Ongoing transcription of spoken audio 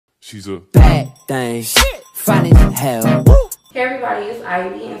She's a bad thing, fine as hell. Hey everybody, it's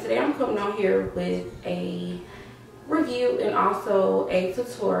Ivy, and today I'm coming on here with a review and also a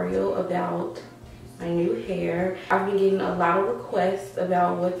tutorial about my new hair. I've been getting a lot of requests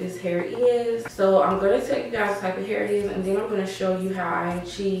about what this hair is, so I'm going to tell you guys the type of hair it is, and then I'm going to show you how I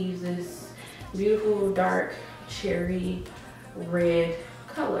achieve this beautiful dark cherry red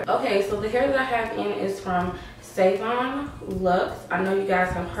color. Okay, so the hair that I have in is from SavonLuxe. I know you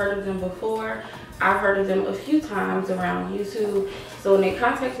guys have heard of them before. I've heard of them a few times around YouTube. So when they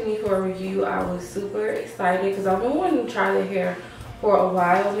contacted me for a review, I was super excited because I've been wanting to try their hair for a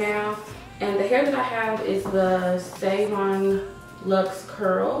while now. And the hair that I have is the SavonLuxe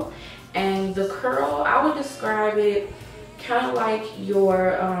curl. And the curl, I would describe it kind of like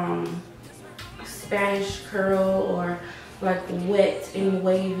your Spanish curl, or like wet and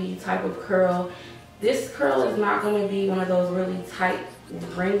wavy type of curl. This curl is not going to be one of those really tight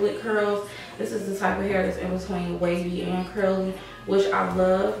ringlet curls. This is the type of hair that's in between wavy and curly, which I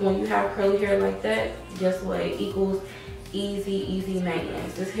love. When you have curly hair like that, guess what? It equals easy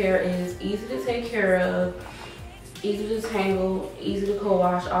maintenance. This hair is easy to take care of, easy to tangle, easy to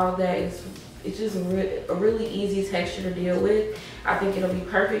co-wash. All of that is, it's just a really easy texture to deal with. I think it'll be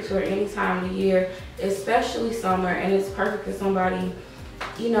perfect for any time of the year, especially summer, and it's perfect for somebody,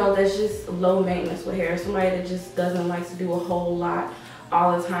 you know, that's just low maintenance with hair, somebody that just doesn't like to do a whole lot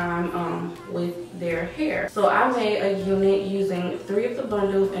all the time with their hair. So I made a unit using 3 of the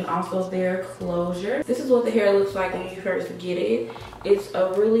bundles and also their closure. This is what the hair looks like when you first get it. It's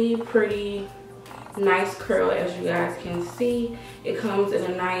a really pretty nice curl, as you guys can see. It comes in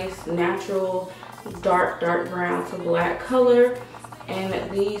a nice natural dark brown to black color,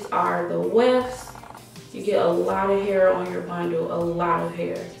 and these are the wefts. You get a lot of hair on your bundle, a lot of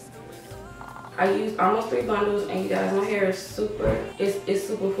hair. I used almost 3 bundles, and you guys, my hair is super, it's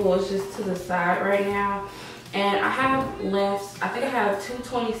super full. It's just to the side right now. And I have lengths, I think I have 2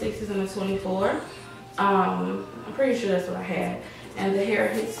 26s and a 24. I'm pretty sure that's what I had. And the hair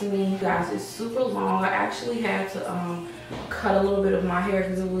hits me, you guys, it's super long. I actually had to cut a little bit of my hair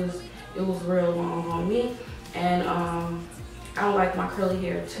because it was real long on me. And I don't like my curly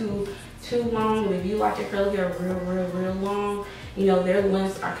hair too long, but if you like your curly hair real long, you know, their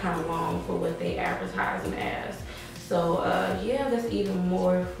lengths are kind of long for what they advertise them as. So yeah, that's even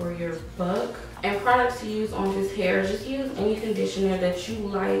more for your buck. And products to use on this hair, just use any conditioner that you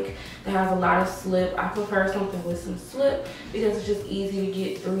like that has a lot of slip. I prefer something with some slip because it's just easy to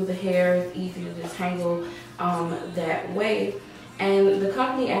get through the hair. It's easy to detangle that way. And the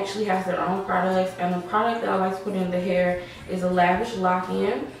company actually has their own products, and the product that I like to put in the hair is a lavish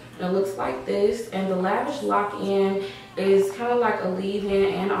lock-in. It looks like this, and the lavish lock-in is kind of like a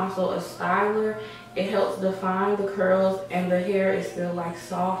leave-in and also a styler. It helps define the curls, and the hair is still like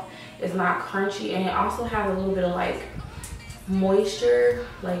soft. It's not crunchy, and it also has a little bit of like moisture.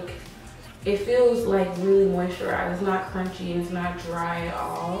 Like, it feels like really moisturized. It's not crunchy and it's not dry at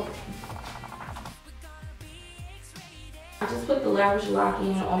all. I just put the lavish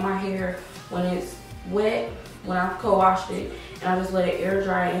lock-in on my hair when it's wet, when I've co-washed it, and I just let it air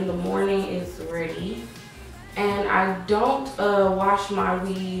dry. In the morning, it's ready. And I don't wash my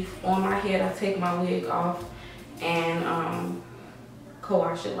weave on my head. I take my wig off and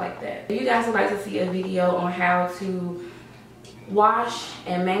co-wash it like that. If you guys would like to see a video on how to wash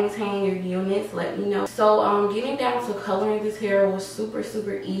and maintain your units, let me know. So getting down to coloring this hair was super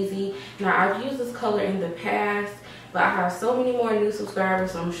easy. Now, I've used this color in the past, but I have so many more new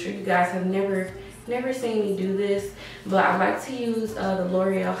subscribers, so I'm sure you guys have never seen me do this. But I like to use the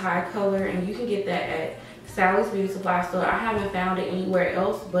Loreal Hi color, and you can get that at Sally's Beauty Supply Store. I haven't found it anywhere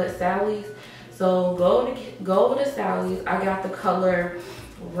else but Sally's, so go over to Sally's. I got the color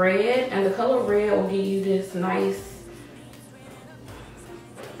red, and the color red will give you this nice,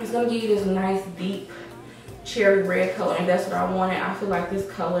 it's gonna give you this nice deep cherry red color, and that's what I wanted. I feel like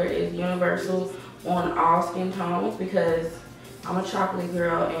this color is universal on all skin tones because I'm a chocolate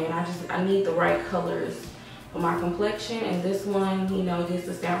girl, and I need the right colors for my complexion, and this one, you know, gets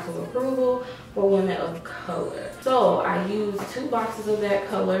the stamp of approval for women of color. So I used 2 boxes of that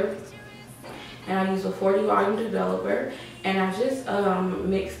color, and I used a 40 volume developer, and I just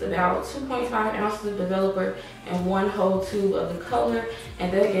mixed about 2.5 ounces of developer and 1 whole tube of the color,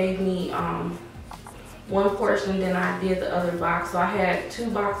 and that gave me 1 portion. Then I did the other box, so I had 2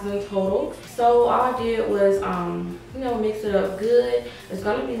 boxes in total. So all I did was you know, mix it up good. It's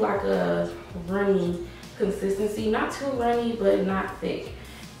gonna be like a runny consistency, not too runny but not thick,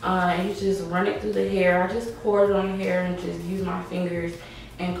 and you just run it through the hair. I just poured it on the hair and just used my fingers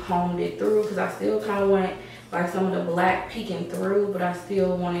and combed it through because I still kind of want like some of the black peeking through, but I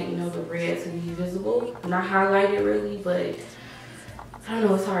still wanted, you know, the red to be visible. Not highlighted really, but I don't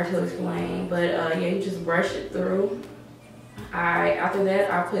know, it's hard to explain. But yeah, you just brush it through. After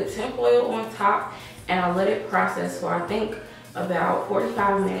that, I put tinfoil on top and I let it process for, I think, about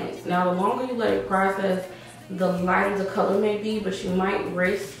 45 minutes. Now, the longer you let it process, the lighter the color may be, but you might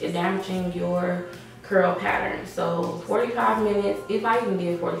risk it damaging your curl pattern. So 45 minutes, if I even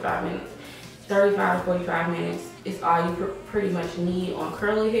did 45 minutes, 35 to 45 minutes is all you pretty much need on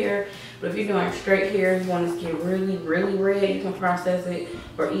curly hair. But if you're doing straight hair, you want to get really, really red, you can process it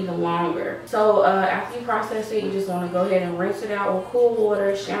for even longer. So after you process it, you just want to go ahead and rinse it out with cool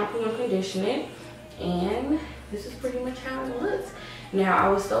water, shampoo and condition it. And this is pretty much how it looks. Now, I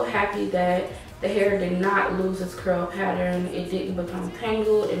was so happy that the hair did not lose its curl pattern. It didn't become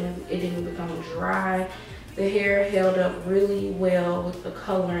tangled and it didn't become dry. The hair held up really well with the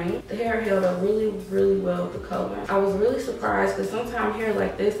coloring. The hair held up really, really well with the coloring. I was really surprised because sometimes hair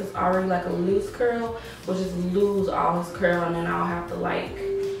like this is already like a loose curl, will just lose all its curl and then I'll have to like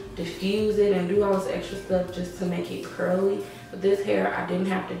diffuse it and do all this extra stuff just to make it curly. But this hair, I didn't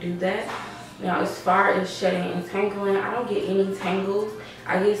have to do that. Now, as far as shedding and tangling, I don't get any tangles.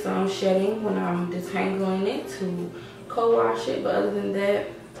 I get some shedding when I'm detangling it to co-wash it, but other than that,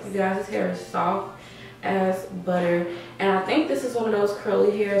 you guys, this hair is soft as butter. And I think this is one of those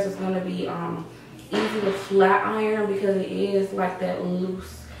curly hairs that's going to be easy to flat iron because it is like that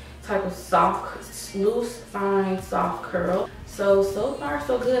loose type of soft, loose, fine, soft curl. So far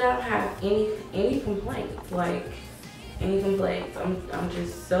so good. I don't have any complaints, like any complaints. I'm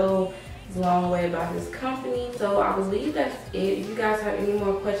just so blown away by this company. So I believe that's it. If you guys have any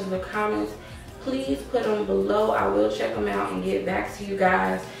more questions or comments, please put them below. I will check them out and get back to you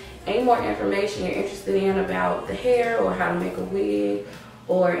guys. Any more information you're interested in about the hair or how to make a wig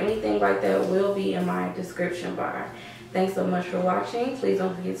or anything like that will be in my description bar. Thanks so much for watching. Please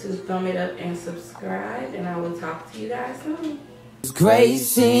don't forget to thumb it up and subscribe, and I will talk to you guys soon. Great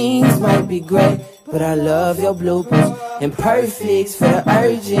scenes might be great, but I love your bloopers. Imperfects for the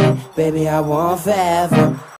urgent, baby, I want forever.